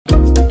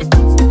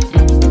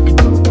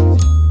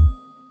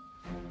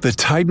The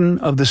Titan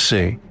of the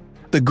sea,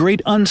 the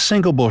great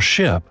unsinkable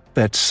ship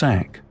that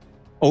sank.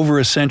 Over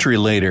a century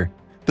later,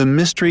 the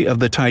mystery of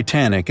the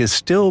Titanic is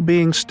still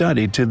being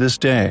studied to this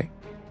day.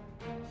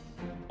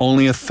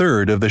 Only a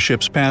third of the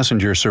ship's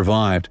passengers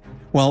survived,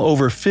 while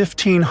over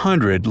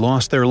 1,500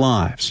 lost their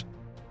lives.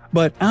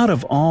 But out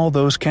of all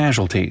those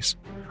casualties,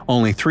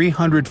 only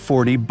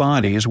 340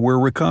 bodies were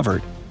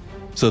recovered.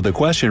 So the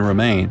question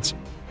remains,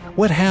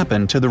 what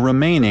happened to the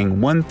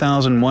remaining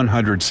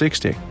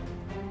 1,160?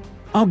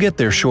 I'll get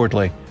there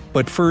shortly,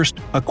 but first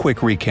a quick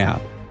recap.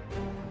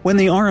 When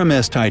the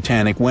RMS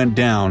Titanic went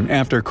down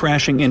after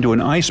crashing into an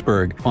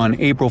iceberg on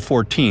April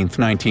 14,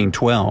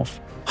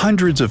 1912,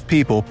 hundreds of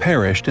people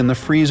perished in the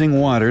freezing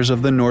waters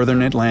of the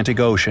northern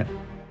Atlantic Ocean.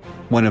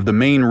 One of the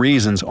main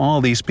reasons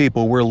all these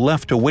people were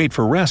left to wait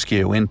for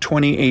rescue in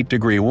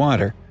 28-degree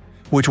water,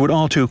 which would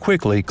all too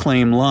quickly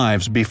claim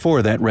lives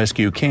before that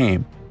rescue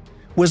came,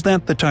 was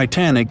that the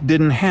Titanic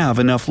didn't have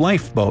enough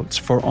lifeboats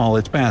for all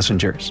its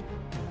passengers.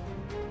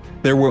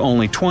 There were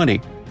only 20,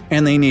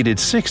 and they needed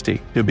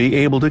 60 to be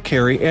able to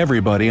carry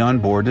everybody on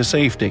board to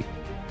safety.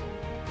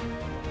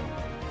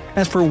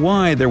 As for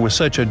why there was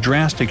such a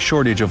drastic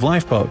shortage of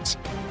lifeboats,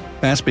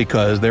 that's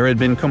because there had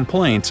been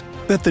complaints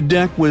that the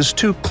deck was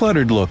too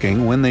cluttered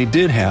looking when they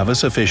did have a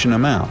sufficient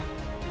amount.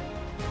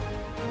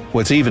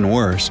 What's even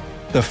worse,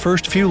 the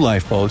first few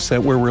lifeboats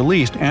that were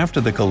released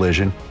after the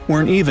collision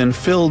weren't even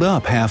filled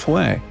up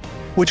halfway,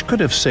 which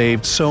could have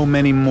saved so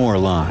many more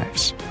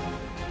lives.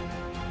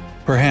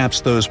 Perhaps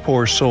those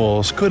poor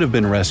souls could have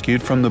been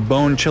rescued from the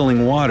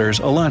bone-chilling waters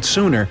a lot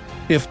sooner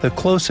if the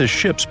closest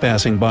ships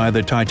passing by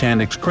the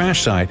Titanic's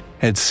crash site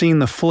had seen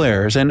the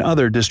flares and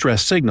other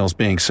distress signals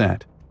being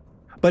sent.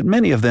 But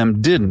many of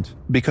them didn't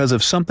because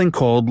of something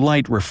called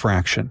light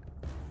refraction.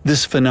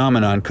 This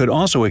phenomenon could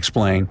also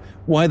explain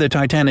why the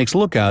Titanic's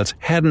lookouts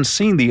hadn't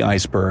seen the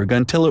iceberg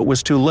until it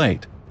was too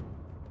late.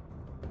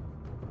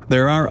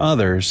 There are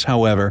others,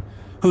 however,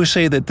 who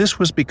say that this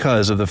was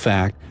because of the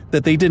fact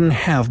that they didn't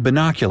have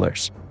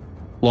binoculars.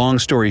 Long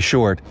story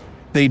short,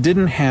 they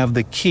didn't have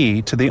the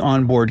key to the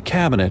onboard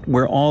cabinet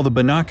where all the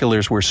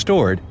binoculars were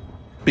stored,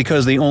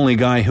 because the only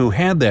guy who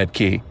had that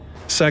key,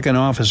 Second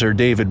Officer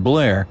David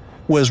Blair,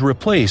 was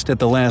replaced at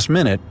the last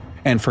minute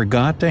and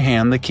forgot to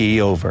hand the key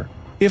over.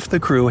 If the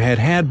crew had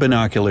had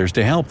binoculars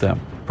to help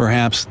them,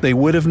 perhaps they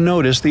would have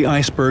noticed the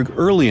iceberg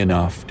early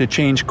enough to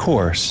change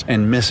course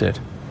and miss it.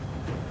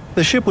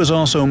 The ship was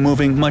also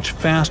moving much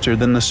faster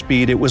than the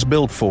speed it was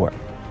built for.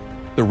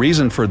 The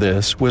reason for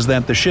this was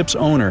that the ship's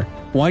owner,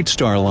 White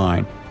Star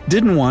Line,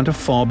 didn't want to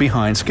fall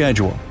behind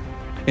schedule.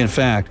 In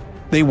fact,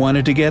 they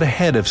wanted to get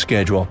ahead of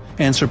schedule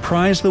and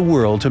surprise the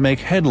world to make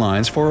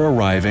headlines for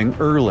arriving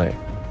early.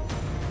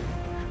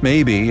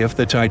 Maybe if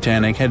the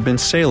Titanic had been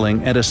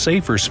sailing at a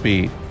safer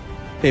speed,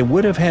 it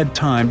would have had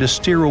time to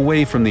steer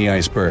away from the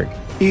iceberg,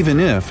 even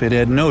if it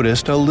had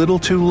noticed a little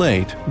too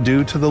late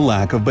due to the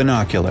lack of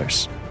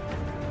binoculars.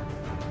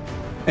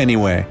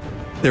 Anyway,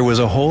 there was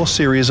a whole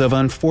series of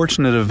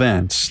unfortunate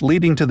events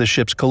leading to the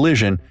ship's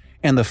collision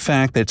and the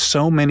fact that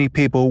so many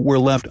people were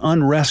left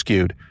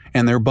unrescued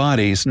and their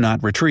bodies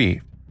not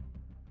retrieved.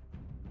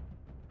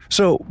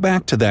 So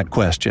back to that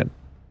question.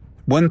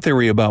 One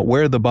theory about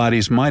where the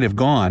bodies might have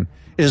gone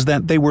is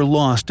that they were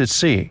lost at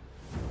sea.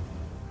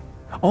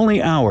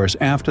 Only hours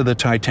after the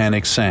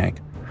Titanic sank,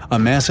 a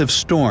massive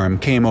storm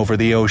came over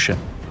the ocean.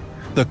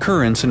 The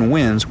currents and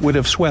winds would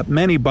have swept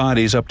many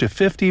bodies up to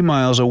 50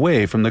 miles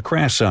away from the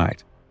crash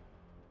site.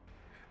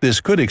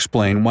 This could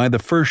explain why the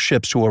first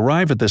ships to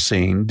arrive at the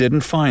scene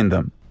didn't find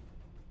them.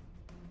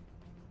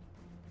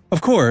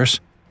 Of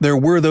course, there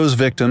were those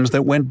victims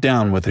that went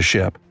down with the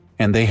ship,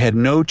 and they had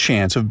no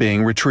chance of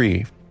being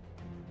retrieved.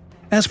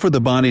 As for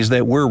the bodies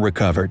that were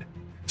recovered,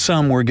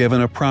 some were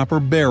given a proper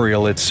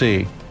burial at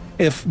sea,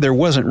 if there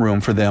wasn't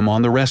room for them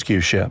on the rescue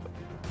ship.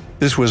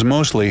 This was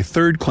mostly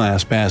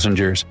third-class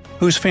passengers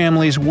whose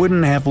families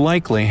wouldn't have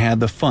likely had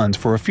the funds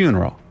for a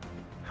funeral.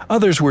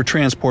 Others were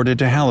transported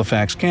to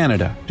Halifax,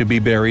 Canada, to be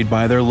buried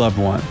by their loved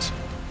ones.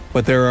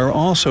 But there are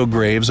also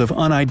graves of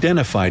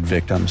unidentified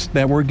victims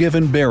that were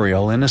given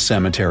burial in a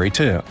cemetery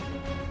too.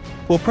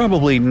 We'll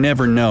probably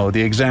never know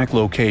the exact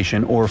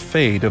location or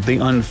fate of the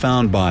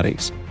unfound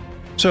bodies,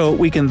 so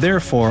we can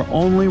therefore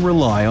only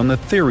rely on the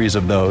theories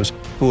of those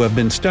who have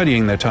been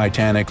studying the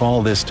Titanic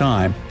all this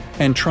time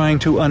and trying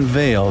to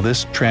unveil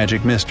this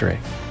tragic mystery.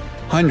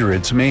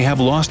 Hundreds may have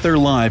lost their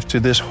lives to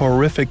this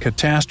horrific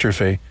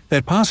catastrophe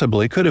that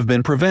possibly could have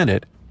been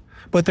prevented,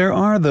 but there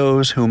are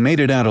those who made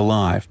it out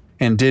alive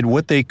and did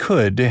what they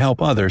could to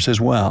help others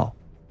as well.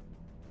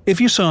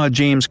 If you saw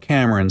James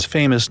Cameron's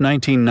famous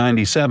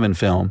 1997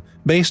 film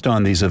based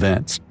on these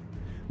events,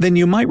 then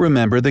you might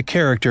remember the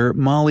character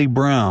Molly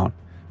Brown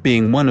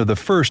being one of the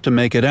first to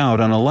make it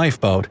out on a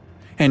lifeboat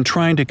and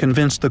trying to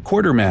convince the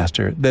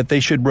quartermaster that they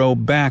should row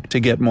back to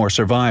get more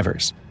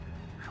survivors.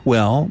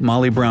 Well,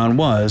 Molly Brown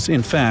was,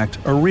 in fact,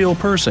 a real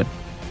person,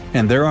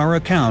 and there are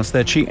accounts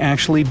that she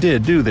actually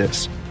did do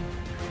this.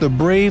 The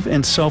brave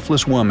and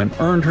selfless woman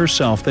earned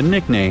herself the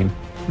nickname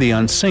the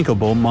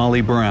Unsinkable Molly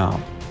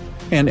Brown,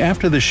 and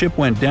after the ship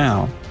went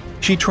down,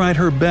 She tried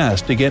her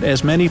best to get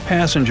as many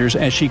passengers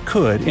as she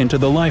could into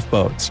the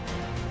lifeboats.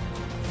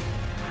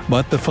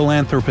 But the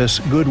philanthropist's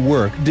good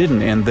work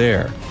didn't end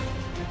there.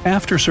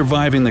 After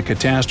surviving the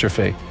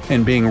catastrophe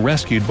and being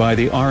rescued by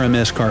the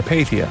RMS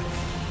Carpathia,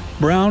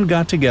 Brown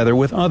got together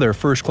with other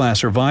first-class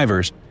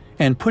survivors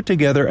and put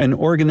together an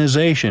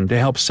organization to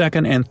help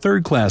second- and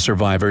third-class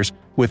survivors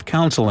with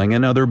counseling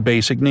and other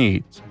basic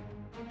needs.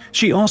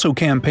 She also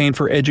campaigned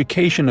for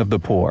education of the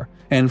poor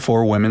and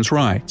for women's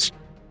rights.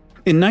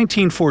 In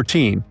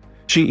 1914,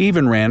 she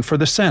even ran for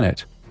the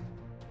Senate.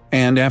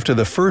 And after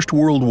the First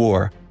World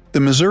War, the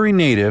Missouri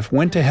native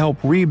went to help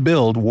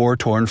rebuild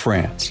war-torn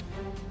France.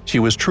 She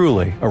was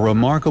truly a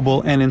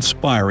remarkable and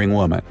inspiring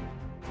woman.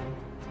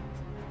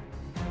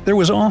 There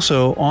was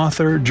also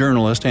author,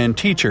 journalist, and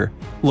teacher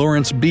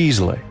Lawrence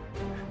Beasley.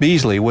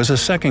 Beasley was a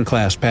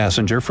second-class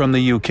passenger from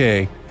the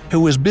UK who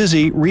was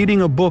busy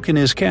reading a book in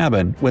his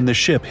cabin when the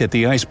ship hit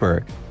the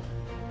iceberg.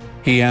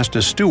 He asked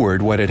a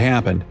steward what had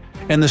happened,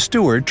 and the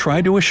steward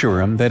tried to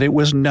assure him that it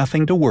was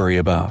nothing to worry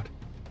about.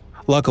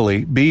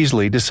 Luckily,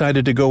 Beasley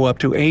decided to go up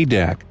to A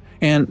deck,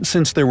 and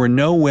since there were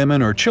no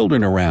women or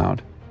children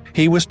around,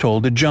 he was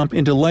told to jump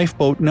into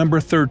lifeboat number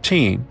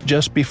 13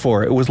 just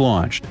before it was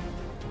launched.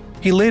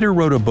 He later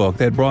wrote a book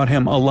that brought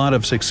him a lot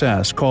of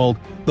success called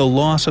The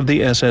Loss of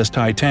the SS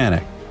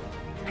Titanic.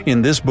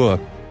 In this book,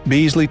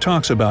 Beasley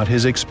talks about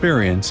his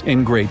experience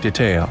in great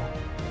detail.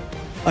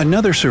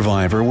 Another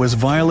survivor was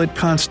Violet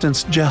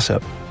Constance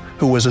Jessup,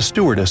 who was a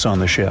stewardess on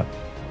the ship.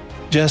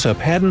 Jessup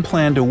hadn't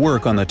planned to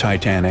work on the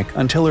Titanic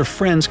until her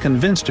friends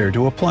convinced her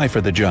to apply for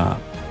the job.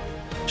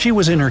 She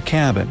was in her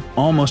cabin,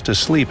 almost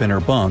asleep in her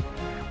bunk,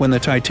 when the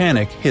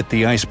Titanic hit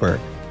the iceberg.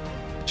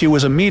 She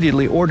was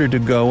immediately ordered to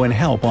go and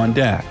help on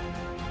deck.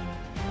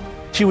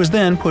 She was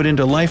then put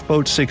into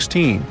Lifeboat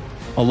 16,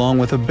 along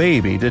with a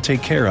baby to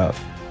take care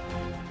of.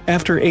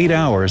 After 8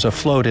 hours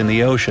afloat in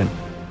the ocean,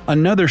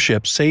 another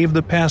ship saved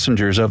the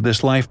passengers of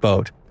this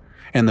lifeboat,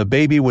 and the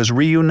baby was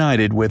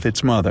reunited with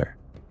its mother.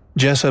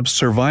 Jessup's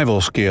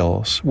survival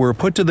skills were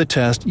put to the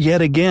test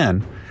yet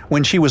again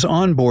when she was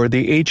on board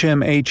the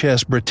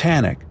HMHS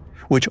Britannic,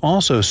 which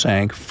also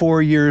sank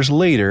 4 years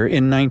later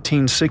in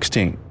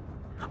 1916.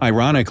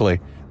 Ironically,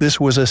 this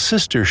was a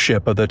sister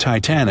ship of the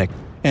Titanic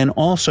and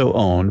also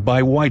owned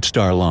by White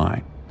Star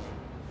Line.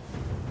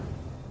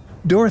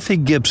 Dorothy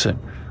Gibson,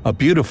 a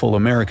beautiful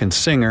American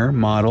singer,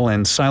 model,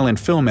 and silent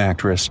film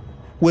actress,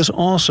 was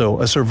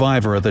also a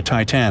survivor of the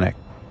Titanic.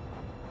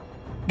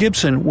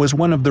 Gibson was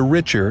one of the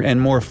richer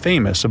and more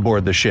famous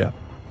aboard the ship.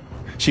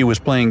 She was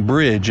playing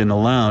bridge in the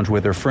lounge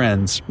with her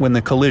friends when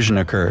the collision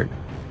occurred.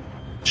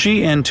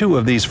 She and 2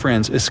 of these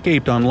friends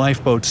escaped on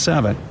Lifeboat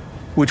 7,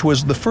 which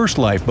was the first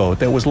lifeboat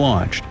that was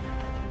launched.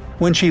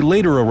 When she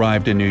later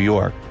arrived in New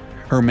York,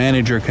 her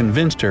manager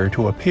convinced her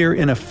to appear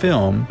in a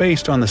film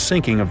based on the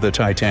sinking of the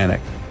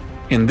Titanic.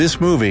 In this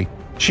movie,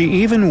 she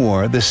even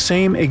wore the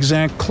same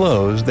exact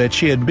clothes that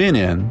she had been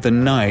in the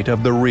night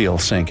of the real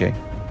sinking.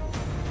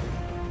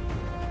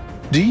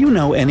 Do you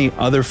know any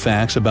other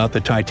facts about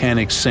the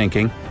Titanic's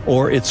sinking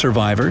or its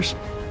survivors?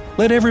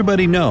 Let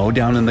everybody know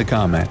down in the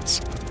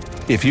comments.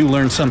 If you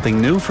learned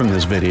something new from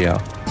this video,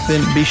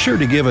 then be sure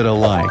to give it a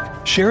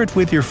like, share it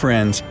with your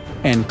friends,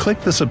 and click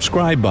the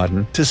subscribe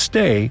button to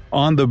stay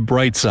on the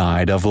bright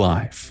side of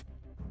life.